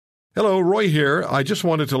Hello, Roy here. I just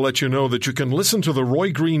wanted to let you know that you can listen to The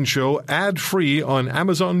Roy Green Show ad-free on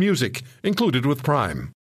Amazon Music, included with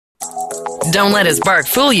Prime. Don't let his bark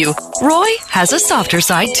fool you. Roy has a softer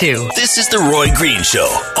side, too. This is The Roy Green Show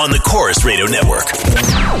on the Chorus Radio Network.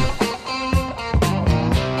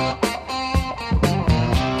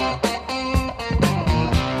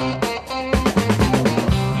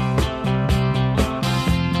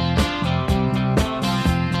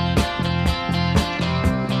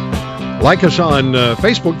 Like us on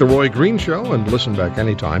Facebook, The Roy Green Show, and listen back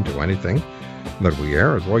anytime to anything that we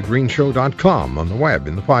air at roygreenshow.com on the web,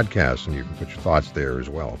 in the podcast, and you can put your thoughts there as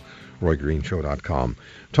well, roygreenshow.com.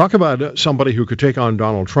 Talk about somebody who could take on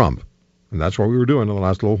Donald Trump, and that's what we were doing in the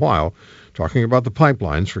last little while, talking about the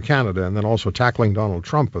pipelines for Canada, and then also tackling Donald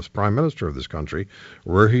Trump as Prime Minister of this country,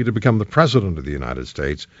 were he to become the President of the United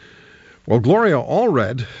States. Well, Gloria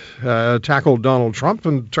Allred tackled Donald Trump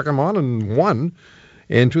and took him on and won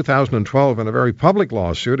in 2012 in a very public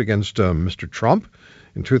lawsuit against Mr. Trump.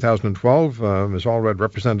 In 2012, Ms. Allred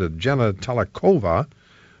represented Jenna Talakova,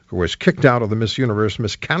 who was kicked out of the Miss Universe,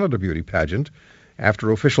 Miss Canada beauty pageant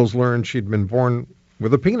after officials learned she'd been born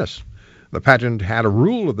with a penis. The pageant had a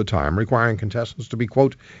rule at the time requiring contestants to be,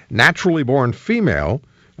 quote, naturally born female,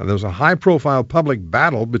 and there was a high-profile public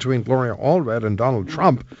battle between Gloria Allred and Donald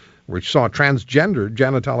Trump, which saw transgender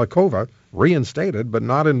Jenna Talakova reinstated, but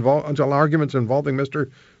not until arguments involving Mr.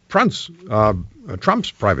 Trump's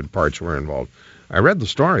private parts were involved. I read the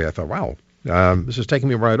story. I thought, wow, this is taking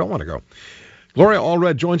me where I don't want to go. Gloria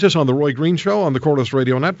Allred joins us on the Roy Green Show on the Chorus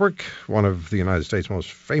Radio Network, one of the United States' most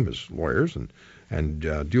famous lawyers and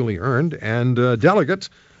duly earned, and delegate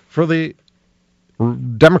for the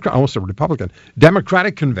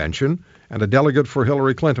Democratic Convention, and a delegate for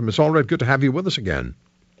Hillary Clinton. Ms. Allred, good to have you with us again.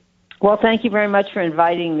 Well, thank you very much for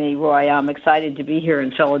inviting me, Roy. I'm excited to be here in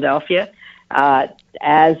Philadelphia.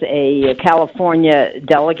 As a California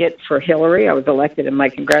delegate for Hillary, I was elected in my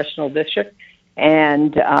congressional district,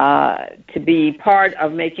 and to be part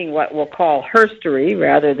of making what we'll call her story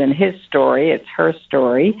rather than his story, it's her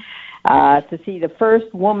story, to see the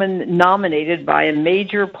first woman nominated by a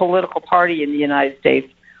major political party in the United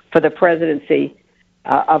States for the presidency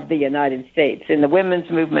of the United States. In the women's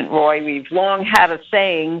movement, Roy, we've long had a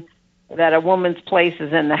saying that a woman's place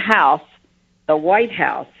is in the House, the White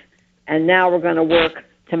House, and now we're going to work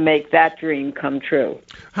to make that dream come true.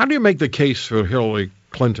 How do you make the case for Hillary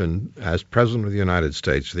Clinton as President of the United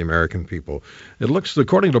States to the American people? It looks,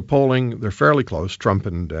 according to polling, they're fairly close, Trump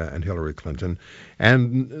and Hillary Clinton,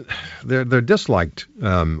 and they're disliked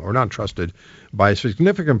or not trusted by a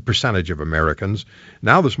significant percentage of Americans.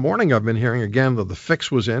 Now, this morning, I've been hearing again that the fix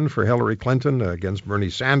was in for Hillary Clinton against Bernie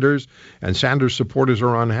Sanders, and Sanders supporters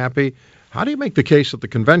are unhappy. How do you make the case at the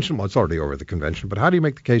convention? Well, it's already over the convention, but how do you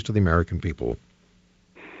make the case to the American people?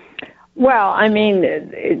 Well, I mean,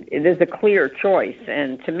 it is a clear choice,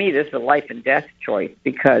 and to me, this is a life and death choice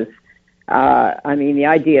because, I mean, the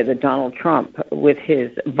idea that Donald Trump, with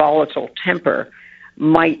his volatile temper,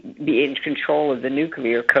 might be in control of the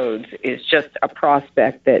nuclear codes is just a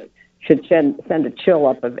prospect that should send a chill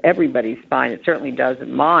up of everybody's spine. It certainly does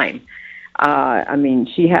in mine. I mean,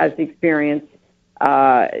 she has experience.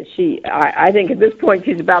 I think at this point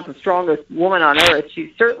she's about the strongest woman on earth.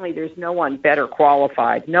 There's no one better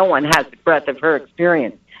qualified. No one has the breadth of her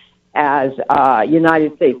experience as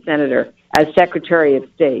United States Senator, as Secretary of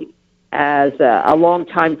State, as a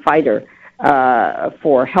longtime fighter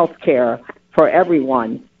for health care for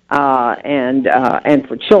everyone and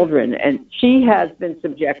for children. And she has been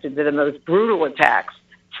subjected to the most brutal attacks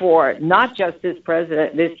for not just this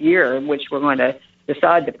president this year, in which we're going to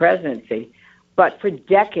decide the presidency, but for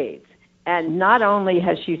decades. And not only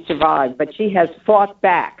has she survived, but she has fought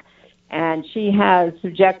back, and she has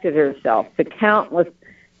subjected herself to countless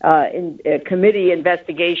committee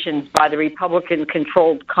investigations by the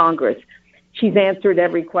Republican-controlled Congress. She's answered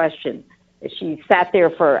every question. She sat there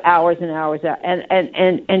for hours and hours,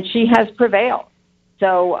 and she has prevailed.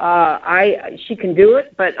 So she can do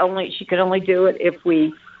it, but she can only do it if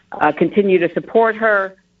we continue to support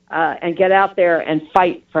her and get out there and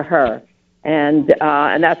fight for her. And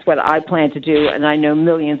that's what I plan to do, and I know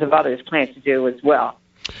millions of others plan to do as well.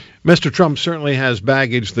 Mr. Trump certainly has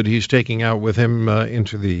baggage that he's taking out with him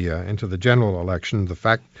into the general election. The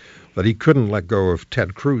fact that he couldn't let go of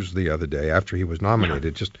Ted Cruz the other day after he was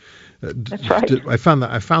nominated, that's right. I found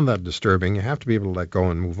that disturbing. You have to be able to let go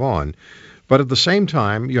and move on. But at the same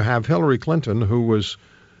time, you have Hillary Clinton, who was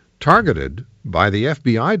targeted by the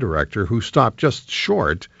FBI director, who stopped just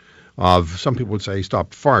short of, some people would say he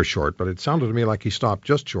stopped far short, but it sounded to me like he stopped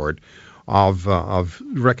just short of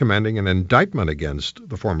recommending an indictment against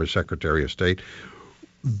the former Secretary of State.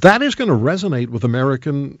 that is going to resonate with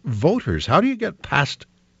American voters. How do you get past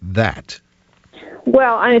that?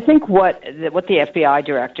 Well, I think what the FBI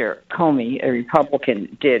director, Comey, a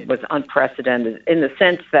Republican, did was unprecedented in the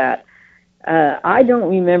sense that I don't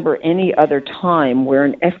remember any other time where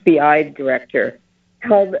an FBI director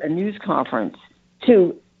held a news conference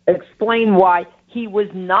to explain why he was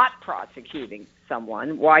not prosecuting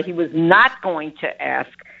someone, why he was not going to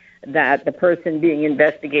ask that the person being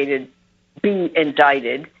investigated be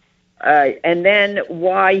indicted, and then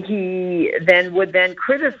why he then would then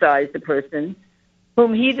criticize the person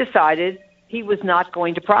whom he decided he was not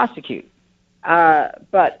going to prosecute.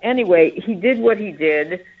 But anyway, he did what he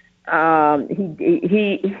did.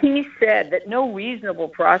 He said that no reasonable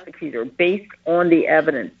prosecutor, based on the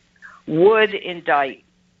evidence, would indict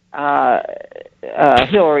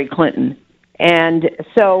Hillary Clinton. And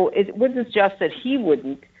so it wasn't just that he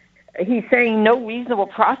wouldn't. He's saying no reasonable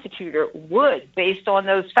prosecutor would, based on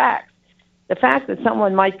those facts. The fact that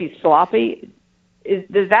someone might be sloppy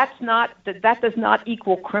that does not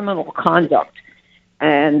equal criminal conduct.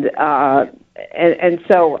 And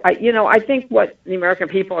so I think what the American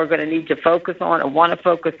people are going to need to focus on or want to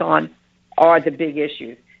focus on are the big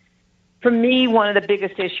issues. For me, one of the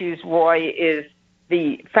biggest issues, Roy, is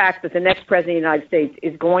the fact that the next president of the United States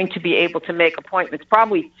is going to be able to make appointments,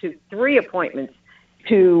 probably to 3 appointments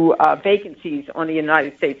to vacancies on the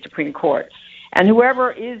United States Supreme Court. And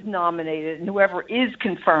whoever is nominated and whoever is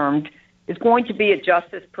confirmed is going to be a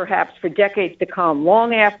justice perhaps for decades to come,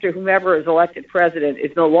 long after whomever is elected president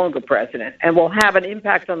is no longer president, and will have an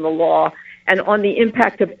impact on the law and on the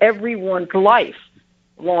impact of everyone's life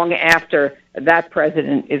long after that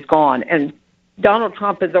president is gone. And Donald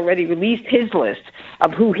Trump has already released his list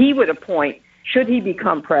of who he would appoint should he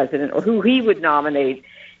become president or who he would nominate.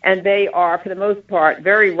 And they are, for the most part,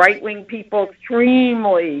 very right-wing people,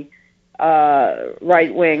 extremely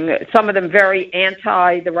right-wing, some of them very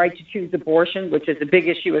anti the right to choose abortion, which is a big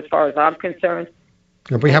issue as far as I'm concerned.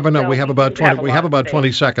 We have about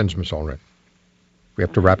 20 seconds, Ms. Allred. We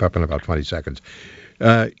have to wrap up in about 20 seconds.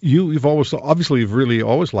 You've really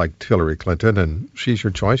always liked Hillary Clinton, and she's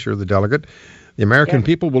your choice. You're the delegate. The American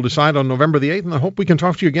people will decide on November the 8th, and I hope we can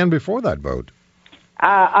talk to you again before that vote.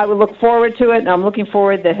 I would look forward to it, and I'm looking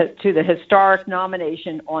forward to the historic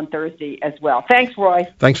nomination on Thursday as well. Thanks, Roy.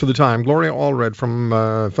 Thanks for the time. Gloria Allred from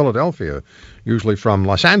Philadelphia, usually from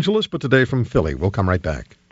Los Angeles, but today from Philly. We'll come right back.